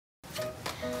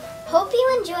Hope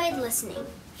you enjoyed listening.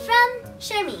 From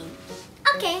Charmaine.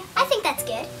 Okay, I think that's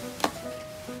good.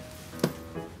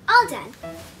 All done.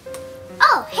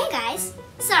 Oh, hey guys.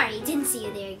 Sorry, didn't see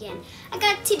you there again. I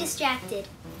got too distracted.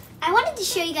 I wanted to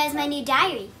show you guys my new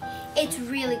diary. It's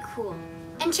really cool.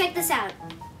 And check this out.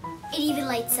 It even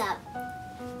lights up.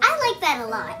 I like that a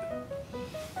lot.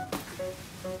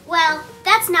 Well,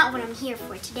 that's not what I'm here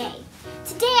for today.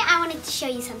 Today I wanted to show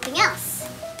you something else.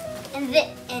 And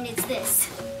it's this.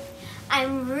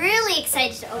 I'm really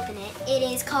excited to open it. It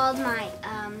is called my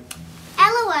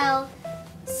LOL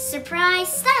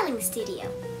Surprise Stylin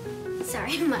Studio.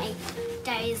 Sorry, my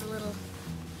diary is a little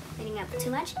cleaning up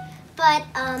too much. But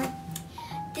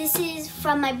this is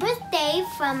from my birthday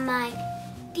from my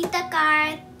Tita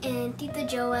Car and Tita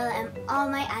Joel and all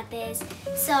my ates.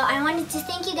 So I wanted to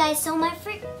thank you guys so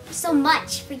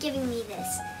much for giving me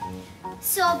this.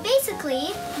 So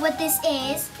basically what this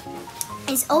is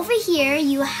over here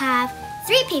you have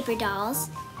 3 paper dolls,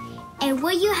 and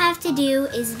what you have to do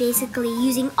is basically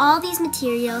using all these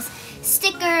materials,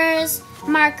 stickers,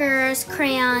 markers,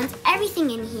 crayons,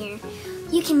 everything in here.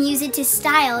 You can use it to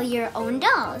style your own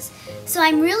dolls. So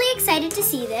I'm really excited to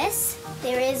see this.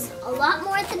 There is a lot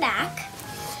more at the back.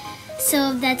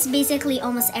 So that's basically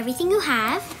almost everything you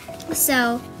have.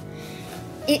 So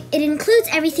it includes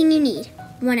everything you need.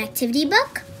 1 activity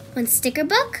book, 1 sticker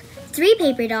book, 3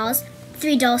 paper dolls,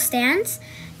 3 doll stands,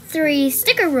 3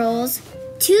 sticker rolls,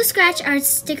 2 scratch art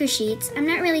sticker sheets. I'm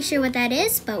not really sure what that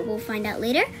is, but we'll find out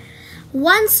later.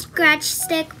 1 scratch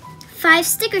stick, 5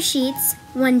 sticker sheets,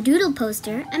 1 doodle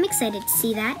poster. I'm excited to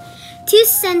see that. 2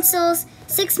 stencils,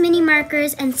 6 mini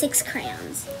markers, and 6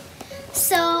 crayons.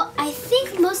 So I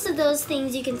think most of those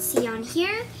things you can see on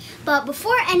here, but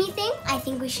before anything, I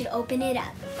think we should open it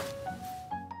up.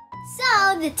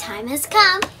 So the time has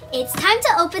come. It's time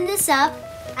to open this up.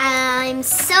 I'm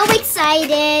so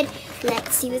excited.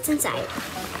 Let's see what's inside.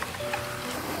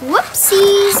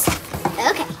 Whoopsies.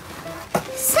 Okay,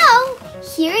 so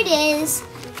here it is.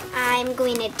 I'm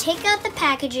going to take out the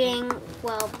packaging,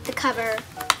 well, the cover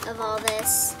of all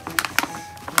this.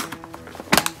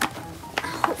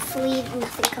 Hopefully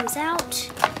nothing comes out.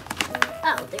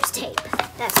 Oh, there's tape.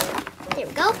 That's it. There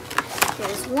we go.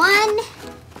 There's one.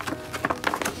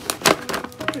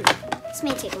 This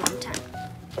may take a long time.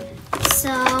 So,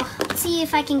 let's see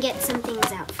if I can get some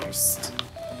things out first.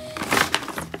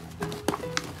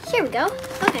 Here we go.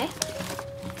 Okay.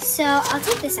 So, I'll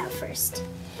take this out first.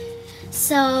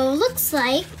 So, looks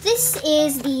like this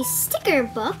is the sticker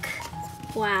book.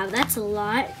 Wow, that's a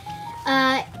lot.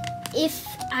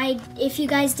 If you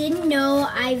guys didn't know,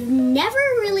 I've never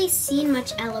really seen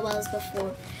much LOLs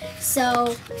before.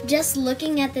 So, just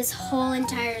looking at this whole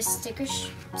entire sticker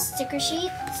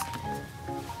sheet,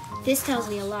 this tells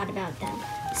me a lot about them.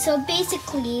 So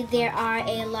basically, there are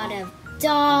a lot of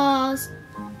dolls,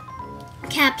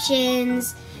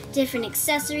 captions, different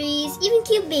accessories, even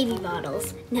cute baby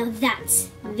bottles. Now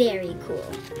that's very cool.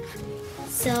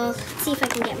 So let's see if I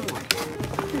can get more.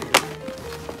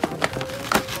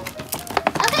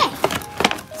 Okay,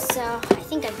 so I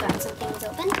think I've got some things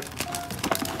open.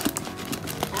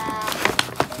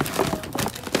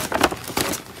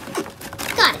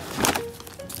 Got it.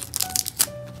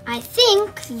 I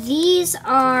think these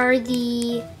are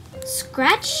the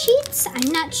scratch sheets.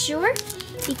 I'm not sure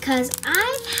because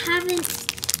I haven't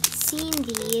seen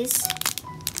these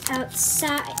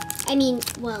outside. I mean,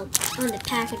 well, on the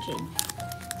packaging.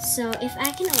 So if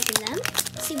I can open them,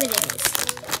 see what it is.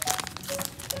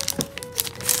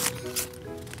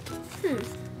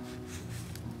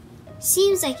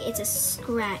 Seems like it's a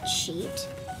scratch sheet.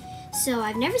 So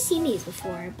I've never seen these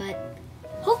before, but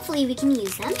hopefully we can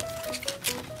use them.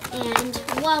 And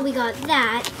while we got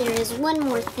that, there is one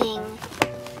more thing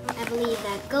I believe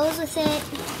that goes with it.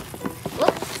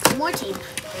 Whoop, more tape.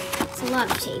 It's a lot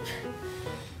of tape.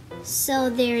 So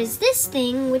there is this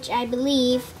thing, which I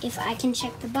believe, if I can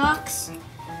check the box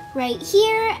right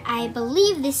here, I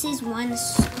believe this is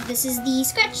the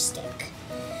scratch stick.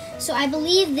 So I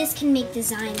believe this can make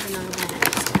designs and all that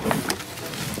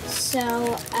stuff.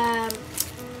 So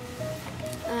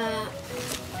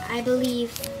I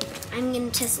believe I'm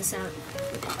gonna test this out.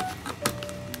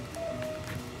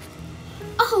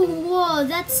 Oh, whoa,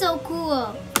 that's so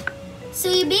cool. So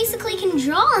you basically can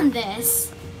draw on this.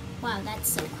 Wow, that's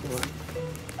so cool.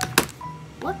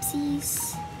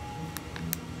 Whoopsies.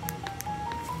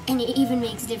 And it even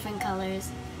makes different colors.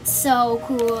 So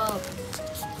cool.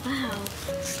 Wow.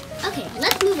 Okay,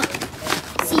 let's move on.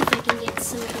 See if I can get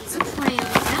some of these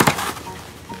crayons out.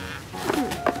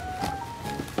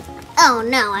 Oh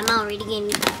no, I'm already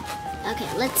getting. Okay,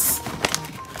 let's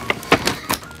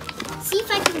see if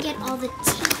I can get all the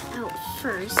tape out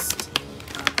first.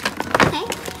 Okay,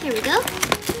 here we go.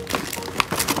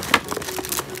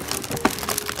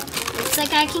 Looks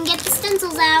like I can get the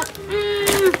stencils out.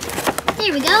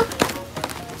 There we go.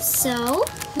 So,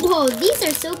 whoa, these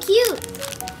are so cute.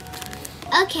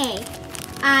 Okay,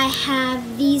 I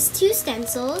have these two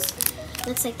stencils.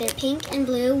 Looks like they're pink and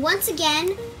blue. Once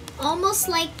again, almost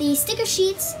like the sticker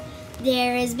sheets,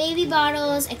 there is baby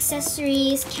bottles,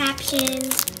 accessories,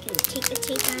 captions. I'm gonna take the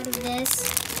tape out of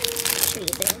this. Show you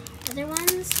the other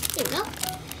ones. Here we go.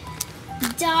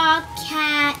 Dog,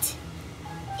 cat,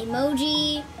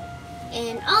 emoji,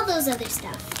 and all those other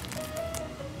stuff.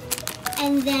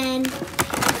 And then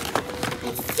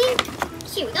I think,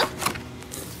 here we go.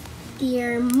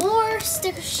 There are more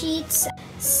sticker sheets.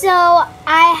 So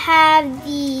I have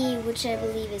which I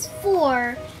believe is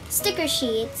 4 sticker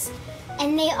sheets,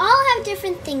 and they all have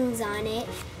different things on it.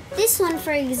 This one,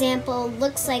 for example,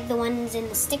 looks like the ones in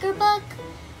the sticker book,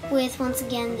 with once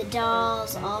again the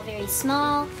dolls all very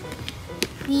small.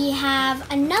 We have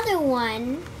another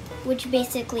one which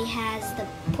basically has the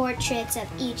portraits of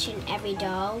each and every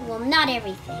doll. Well, not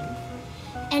everything.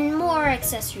 And more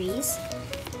accessories.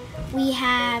 We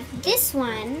have this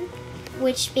one,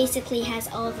 which basically has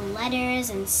all the letters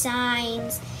and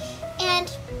signs.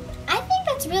 And I think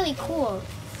that's really cool.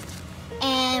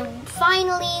 And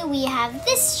finally, we have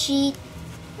this sheet,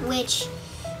 which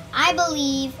I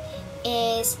believe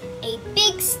is a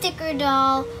big sticker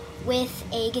doll with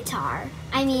a guitar.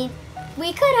 I mean,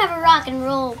 we could have a rock and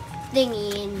roll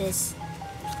thingy in this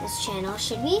channel,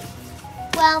 should we?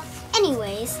 Well,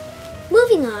 anyways,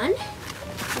 moving on.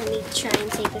 Let me try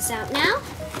and take this out now.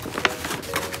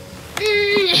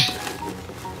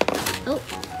 Oh,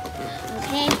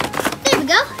 okay. There we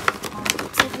go.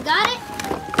 Looks like we got it.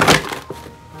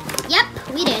 Yep,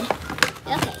 we did.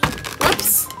 Okay.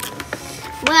 Whoops.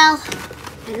 Well,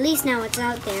 at least now it's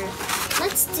out there.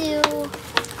 Let's do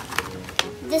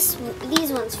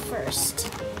these ones first.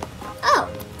 Oh,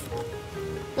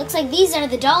 looks like these are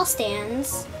the doll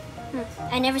stands.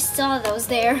 I never saw those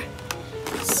there.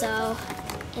 So,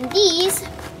 and these,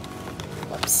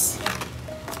 whoops,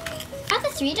 are the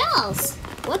 3 dolls.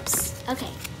 Whoops,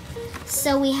 okay.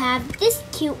 So we have this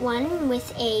cute one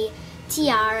with a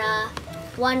tiara,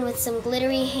 one with some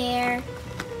glittery hair,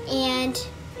 and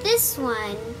this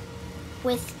one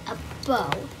with a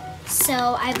bow.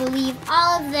 So I believe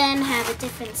all of them have a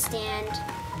different stand.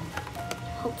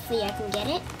 Hopefully I can get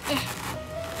it.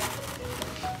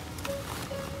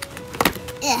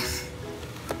 Ugh.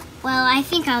 Well, I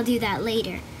think I'll do that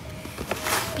later.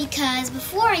 Because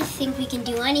before I think we can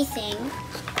do anything,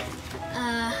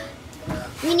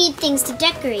 we need things to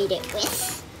decorate it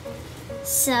with.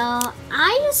 So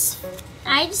I just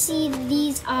see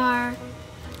these are,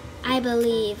 I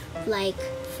believe, like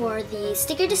for the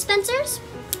sticker dispensers.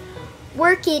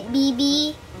 Work It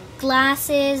BB,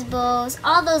 glasses, bows,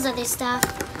 all those other stuff.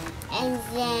 And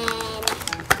then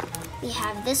we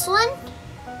have this one,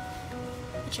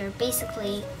 which are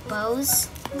basically bows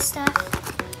and stuff.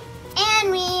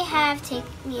 And we have Take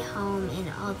Me Home and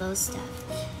all those stuff.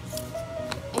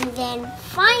 And then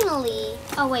finally,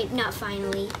 oh wait, not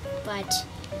finally, but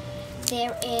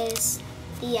there is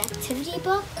the activity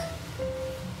book.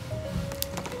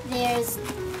 There's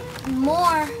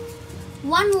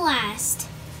one last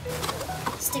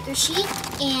sticker sheet.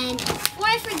 And before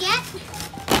I forget,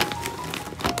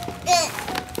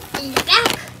 in the back,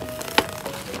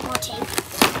 more tape.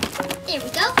 There we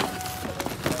go.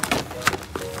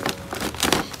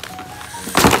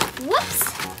 Whoops.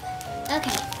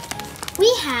 Okay. We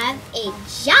have a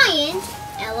giant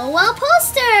LOL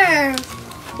poster.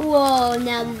 Whoa,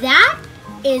 now that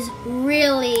is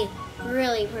really,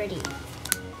 really pretty.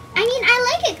 I mean,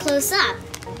 I like it close up.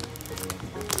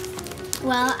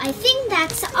 Well, I think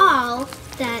that's all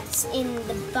that's in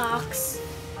the box.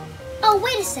 Oh,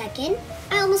 wait a second.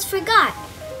 I almost forgot.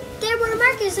 There were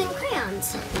markers and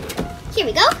crayons. Here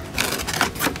we go.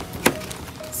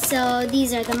 So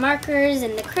these are the markers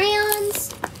and the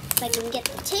crayons. If I can get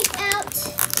the tape out.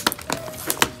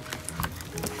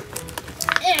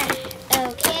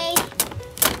 Okay.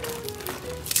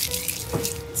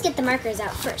 Let's get the markers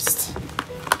out first.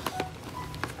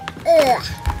 Here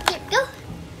we go.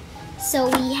 So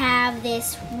we have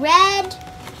this red,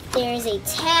 there's a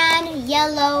tan,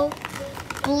 yellow,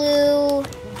 blue,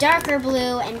 darker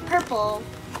blue, and purple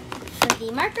for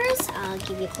the markers. I'll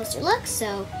give you a closer look.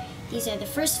 So these are the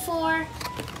first 4,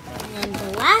 and then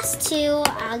the last 2,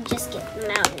 I'll just get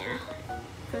them out now.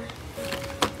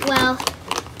 Well,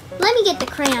 let me get the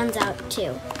crayons out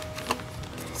too.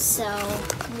 So,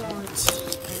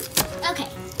 okay,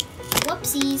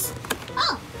 whoopsies.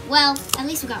 Oh, well, at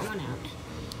least we got one out.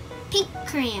 Pink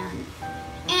crayon.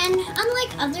 And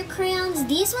unlike other crayons,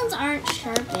 these ones aren't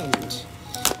sharpened.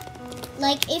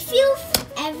 Like, if you've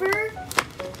ever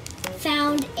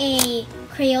found a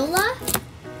Crayola,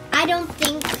 I don't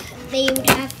think they would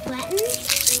have flattened,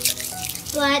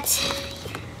 but,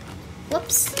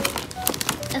 whoops.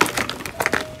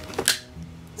 Okay.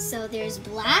 So there's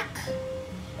black.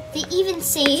 They even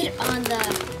say it on the,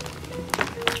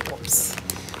 whoops,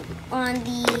 on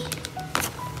the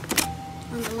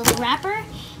little wrapper.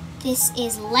 This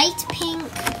is light pink,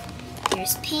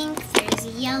 there's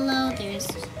yellow, there's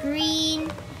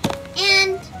green,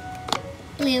 and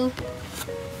blue.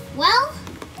 Well,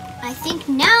 I think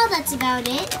now that's about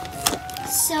it.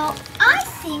 So I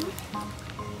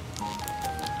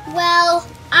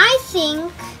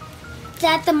think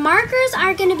that the markers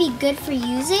are going to be good for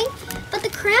using, but the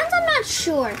crayons I'm not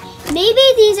sure. Maybe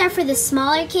these are for the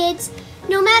smaller kids.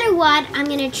 No matter what, I'm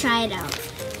going to try it out.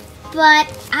 But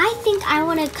I think I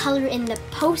want to color in the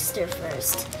poster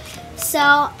first. So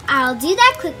I'll do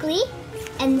that quickly,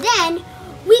 and then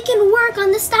we can work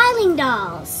on the styling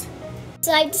dolls.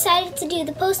 So I've decided to do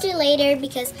the poster later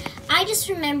because I just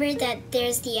remembered that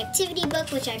there's the activity book,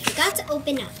 which I forgot to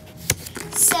open up.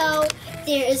 So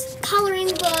there's coloring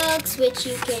books, which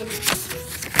you can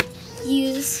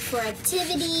use for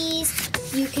activities.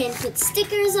 You can put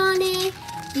stickers on it.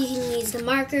 You can use the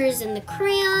markers and the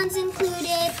crayons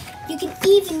included. You can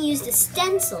even use the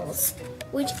stencils,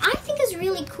 which I think is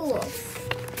really cool.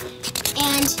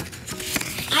 And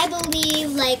I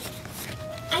believe,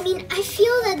 I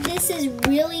feel that this is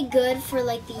really good for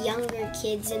like the younger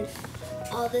kids and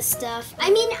all this stuff. I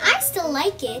mean, I still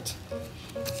like it.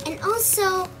 And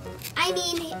also, I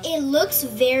mean, it looks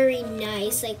very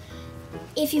nice. Like,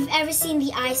 if you've ever seen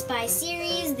the I Spy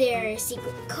series, there are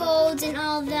secret codes and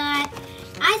all that.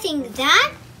 I think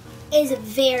that is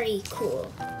very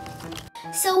cool.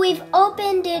 So we've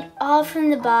opened it all from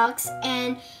the box,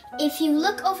 and if you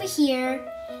look over here,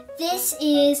 this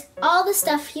is all the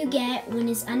stuff you get when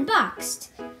it's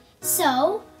unboxed.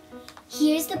 So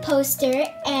here's the poster,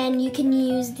 and you can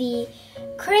use the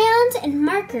crayons and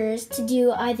markers to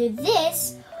do either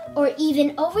this or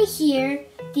even over here,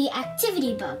 the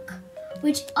activity book,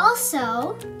 which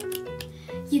also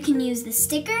you can use the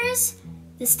stickers,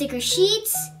 the sticker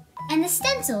sheets, and the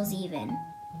stencils even.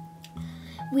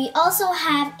 We also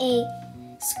have a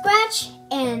scratch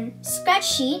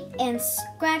sheet and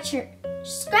scratch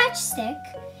stick,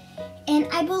 and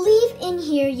I believe in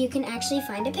here you can actually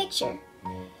find a picture.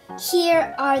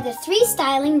 Here are the 3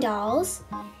 styling dolls,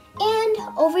 and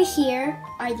over here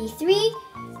are the 3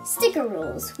 sticker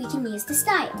rules we can use to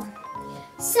style.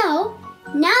 So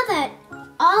now that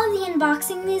all the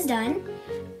unboxing is done,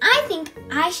 I think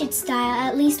I should style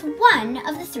at least one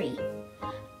of the 3.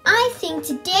 I think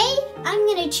today I'm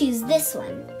gonna choose this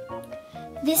one.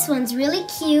 This one's really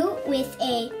cute with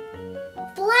a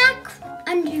black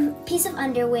piece of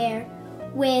underwear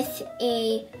with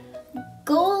a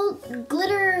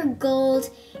glitter gold,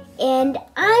 and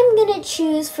I'm gonna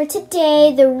choose for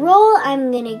today, the roll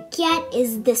I'm gonna get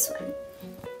is this one.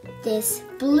 This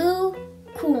blue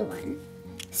cool one.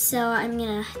 So I'm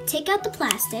gonna take out the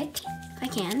plastic, if I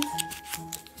can.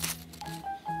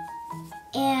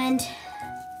 And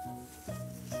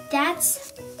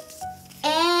that's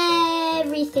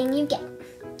everything you get.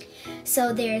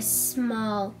 So there's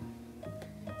small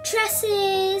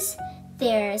dresses,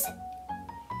 there's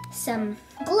some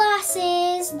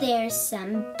glasses, there's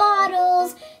some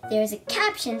bottles, there's a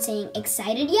caption saying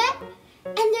excited yet,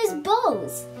 and there's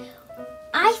bows.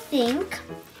 I think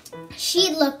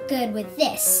she'd look good with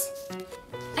this.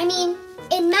 I mean,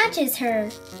 it matches her,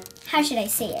 how should I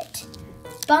say it,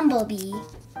 bumblebee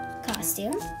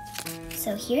costume.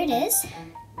 So here it is.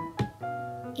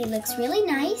 It looks really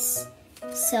nice.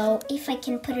 So if I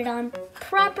can put it on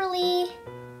properly,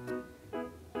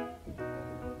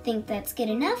 I think that's good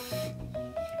enough.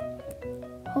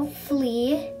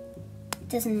 Hopefully it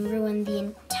doesn't ruin the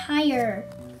entire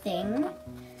thing.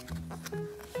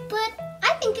 But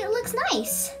I think it looks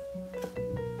nice.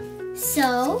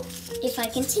 So if I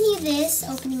continue this,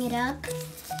 opening it up,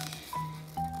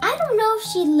 I don't know if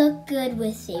she'd look good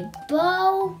with a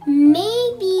bow.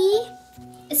 Maybe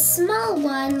a small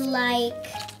one, like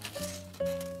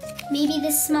maybe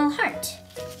this small heart.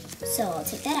 So I'll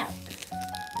take that out.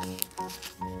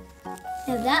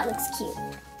 Now that looks cute.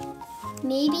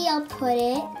 Maybe I'll put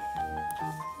it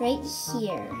right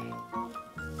here.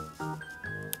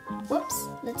 Whoops,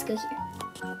 let's go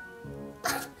here.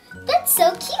 That's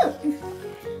so cute.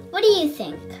 What do you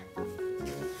think?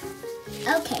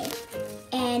 Okay,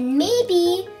 and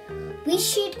maybe we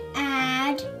should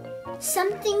add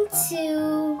something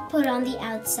to put on the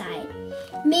outside.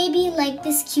 Maybe like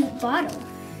this cute bottle.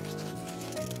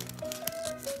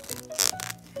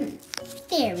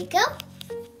 There we go.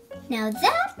 Now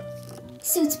that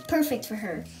suits perfect for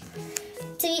her.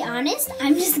 To be honest,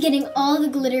 I'm just getting all the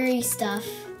glittery stuff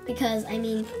because, I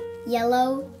mean,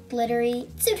 yellow, glittery,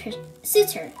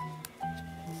 suits her.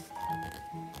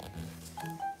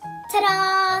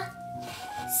 Ta-da!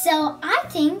 So I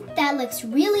think that looks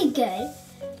really good.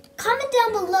 Comment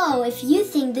down below if you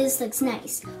think this looks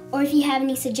nice, or if you have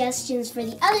any suggestions for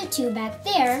the other two back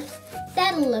there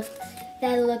that'll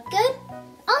look good.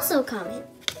 Also comment.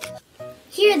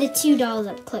 Here are the two dolls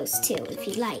up close too, if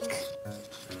you'd like.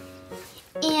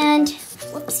 And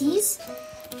whoopsies,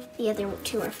 the other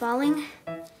two are falling.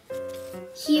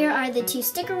 Here are the two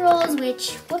sticker rolls,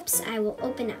 which, whoops, I will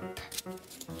open up.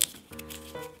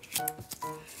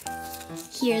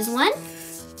 Here's one.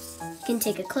 You can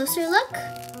take a closer look.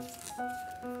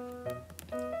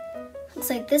 Looks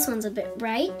like this one's a bit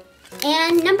bright.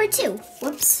 And number two.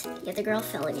 Whoops, the other girl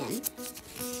fell again.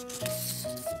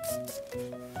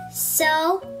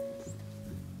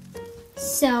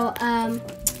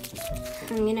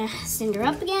 I'm gonna stand her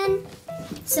up again.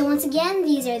 So once again,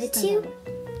 these are the two.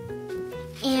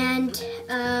 And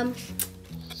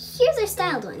here's our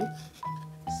styled one.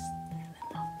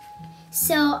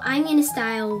 So I'm gonna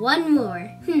style one more.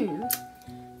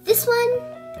 This one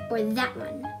or that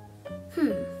one?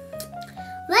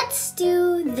 Let's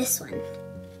do this one.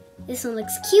 This one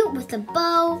looks cute with the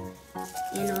bow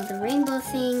and all the rainbow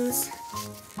things.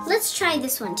 Let's try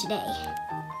this one today.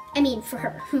 I mean, for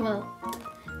her. Well,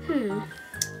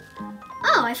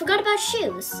 Oh, I forgot about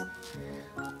shoes.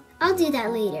 I'll do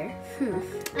that later.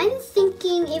 I'm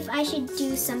thinking if I should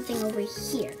do something over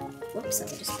here. Whoops, I'll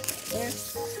just put that there.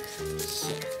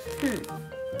 Here.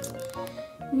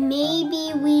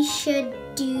 Maybe we should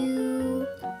do...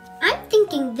 I'm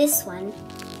thinking this one.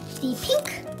 The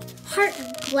pink heart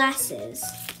glasses.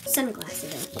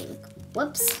 Sunglasses, I think.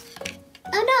 Whoops.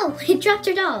 Oh no, it dropped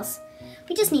her dolls.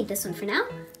 We just need this one for now.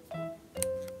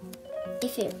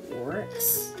 If it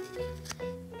works.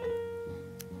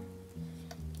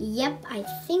 Yep, I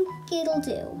think it'll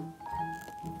do.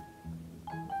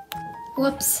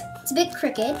 Whoops, it's a bit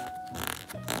crooked.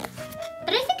 But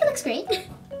I think it looks great.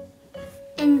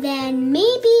 And then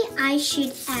maybe I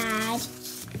should add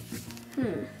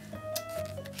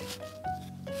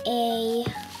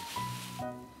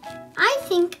I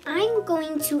think I'm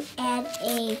going to add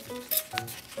a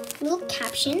little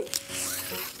caption.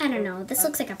 I don't know, this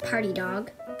looks like a party dog,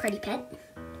 party pet.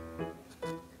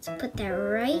 Let's put that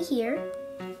right here.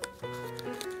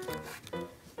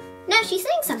 Now she's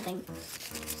saying something.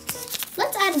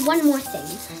 Let's add one more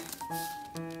thing.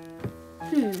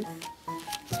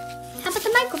 How about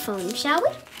the microphone, shall we?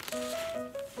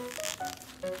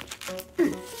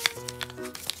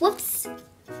 Whoops.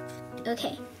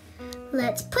 Okay,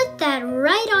 let's put that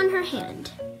right on her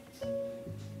hand.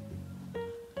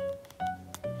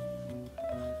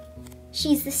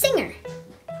 She's the singer.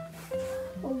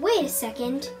 Oh, wait a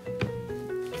second.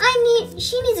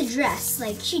 She needs a dress.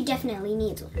 Like, she definitely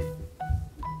needs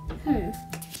one.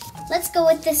 Let's go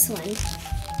with this one.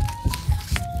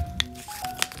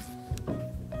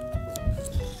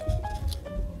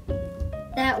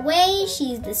 That way,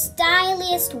 she's the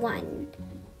styliest one.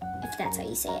 If that's how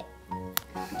you say it.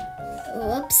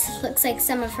 Whoops, looks like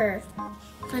some of her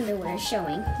underwear is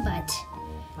showing, but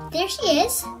there she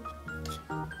is.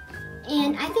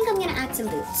 And I think I'm gonna add some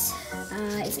boots.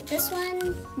 Is it this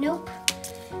one? Nope.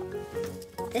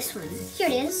 This one. Here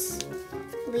it is.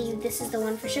 I believe this is the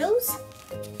one for shows.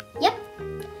 Yep.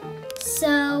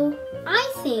 So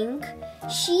I think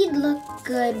she'd look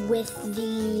good with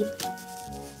the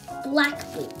black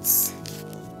boots.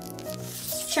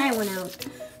 Let's try one out.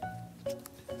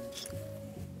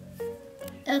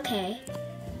 Okay.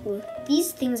 Ooh,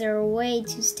 these things are way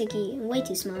too sticky and way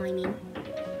too small, I mean.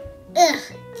 Ugh,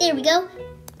 there we go.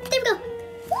 There we go.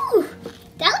 Ooh,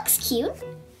 that looks cute.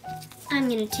 I'm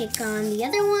gonna take on the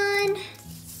other one.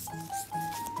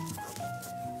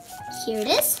 Here it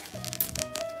is.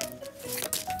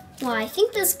 Wow, I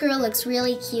think this girl looks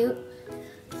really cute.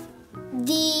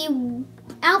 The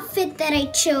outfit that I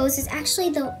chose is actually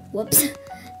the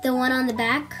one on the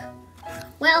back.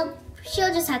 Well,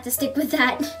 she'll just have to stick with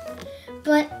that.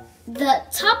 But the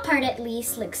top part at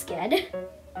least looks good.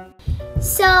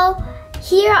 So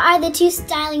here are the two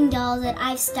styling dolls that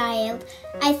I've styled.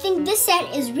 I think this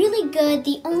set is really good.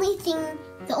 The only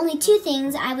two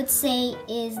things I would say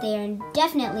is they are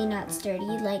definitely not sturdy.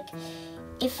 Like,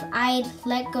 if I'd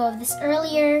let go of this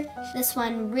earlier, this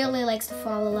one really likes to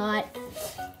fall a lot.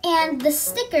 And the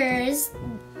stickers,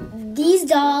 these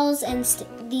dolls and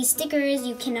these stickers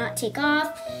you cannot take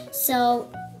off.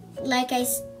 So like I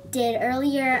did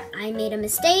earlier, I made a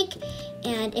mistake,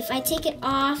 and if I take it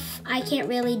off, I can't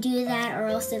really do that, or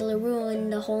else it'll ruin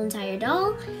the whole entire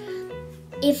doll.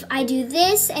 If I do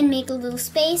this and make a little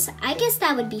space, I guess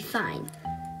that would be fine.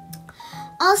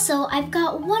 Also, I've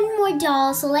got one more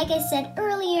doll, so like I said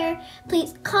earlier,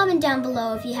 please comment down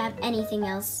below if you have anything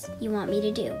else you want me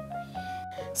to do.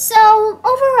 So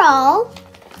overall,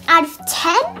 out of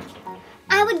 10,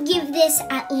 I would give this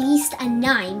at least a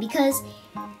 9 because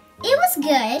it was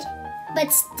good,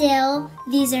 but still,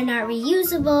 these are not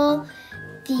reusable.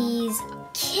 These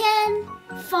can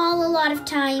fall a lot of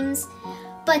times,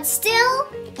 but still,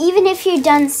 even if you're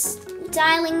done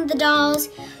styling the dolls,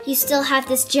 you still have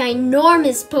this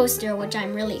ginormous poster, which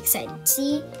I'm really excited to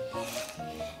see.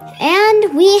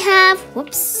 And we have,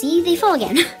 whoops, see, they fall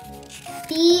again.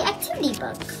 The activity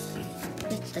book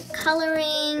with the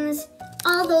colorings,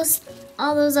 all those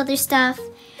other stuff.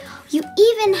 You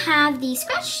even have the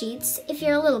scratch sheets if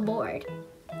you're a little bored.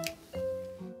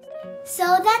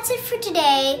 So that's it for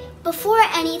today. Before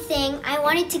anything, I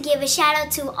wanted to give a shout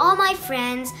out to all my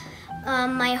friends,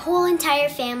 my whole entire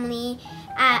family,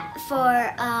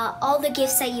 for all the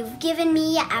gifts that you've given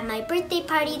me at my birthday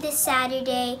party this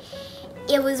Saturday.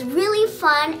 It was really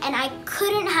fun, and I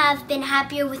couldn't have been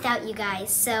happier without you guys.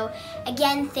 So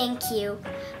again, thank you.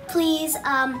 Please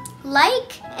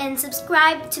like and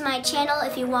subscribe to my channel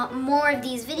if you want more of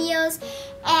these videos,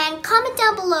 and comment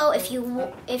down below if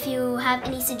you have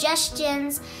any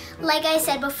suggestions. Like I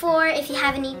said before, if you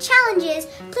have any challenges,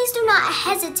 please do not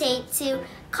hesitate to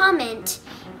comment.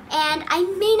 And I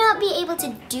may not be able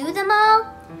to do them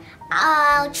all.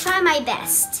 I'll try my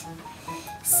best.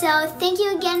 So thank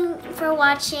you again for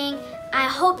watching. I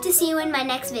hope to see you in my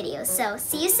next video. So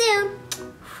see you soon.